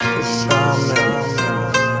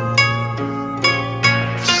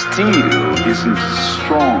steel isn't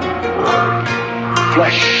strong.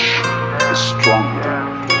 Flesh is stronger.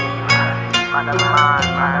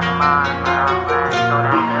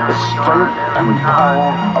 The strength and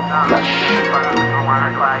power of flesh.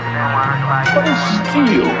 What is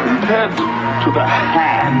steel compared to the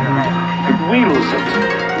hand that wields it?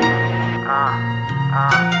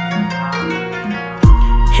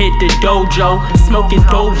 Hit the dojo, smoking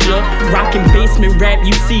doja, rocking basement rap,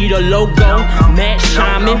 you see the logo. Mad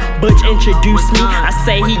Shaman, Butch introduced me. I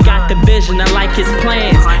say he got the vision, I like his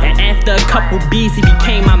plans. And after a couple beats, he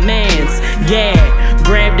became my mans. Yeah,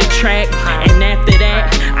 grab the track, and after that,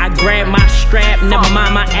 I grab my strap, never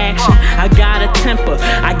mind my action. I got a temper,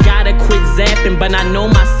 I gotta quit zapping, but I know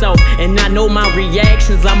myself, and I know my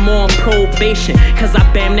reactions. I'm on probation, cause I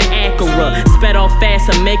bam the Acura. Sped off fast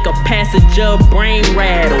and make a passenger brain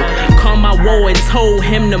rattle. Call my woe and told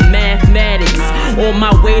him the mathematics. On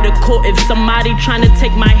my way to court, if somebody tryna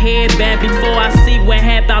take my headband before I see what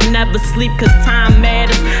happened, I'll never sleep, cause time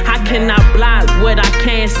matters. How can I block what I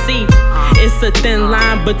can't see? It's a thin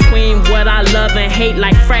line between what I love and hate,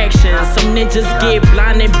 like fractions. Some niggas get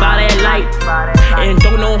blinded by that light and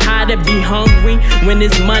don't know how to be hungry when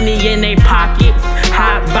there's money in their pocket.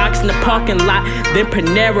 Hot box in the parking lot, then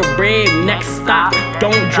Panera Bread, next stop.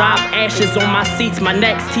 Don't drop ashes on my seats, my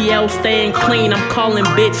next TL staying clean. I'm calling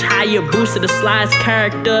bitch higher booster, the slyest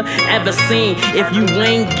character ever seen. If you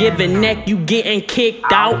ain't giving neck, you getting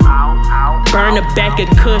kicked out. Burn the back of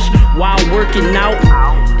Kush while working out.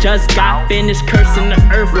 Just got finished cursing the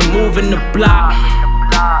earth, removing the block.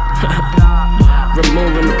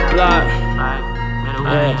 Removing the block.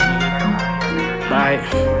 Right.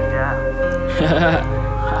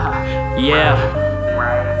 Yeah.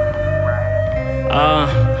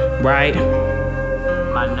 Right.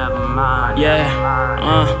 Yeah.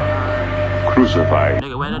 Crucify.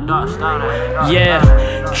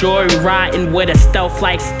 Yeah, joy riding with a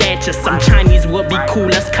stealth-like stature. Some Chinese would be cool,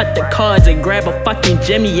 let's cut the cards and grab a fucking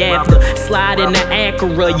Jimmy after. Slide in the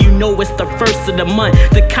Acura, you know it's the first of the month.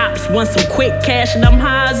 The cops want some quick cash and I'm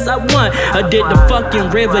high as I want. I did the fucking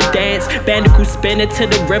river dance, Bandicoot spinning to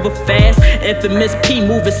the river fast. Infamous P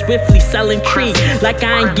moving swiftly, selling tree like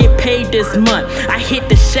I ain't get paid this month. I hit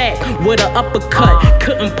the shack with an uppercut.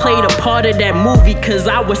 Couldn't play the part of that movie cause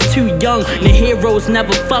I was too young. The heroes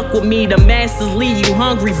never fuck with me, the masters leave you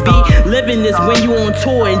hungry, B. Living is when you on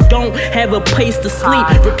tour and don't have a place to sleep.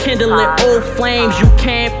 Rekindling old flames, you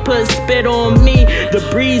can't put spit on me. The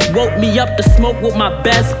breeze woke me up to smoke with my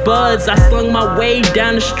best buds. I slung my way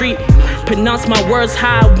down the street, pronounce my words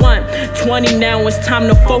how I want. 20 now, it's time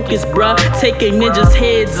to focus, bruh. Taking ninjas'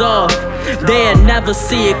 heads off, they'll never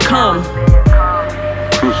see it come.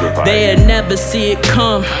 They'll never see it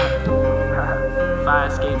come. Fire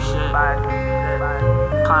escape shit.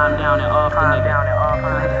 Climb down and off the nigga.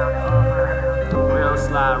 Real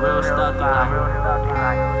slide, real stucky like.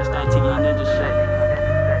 Just that Tiki Ninja shit.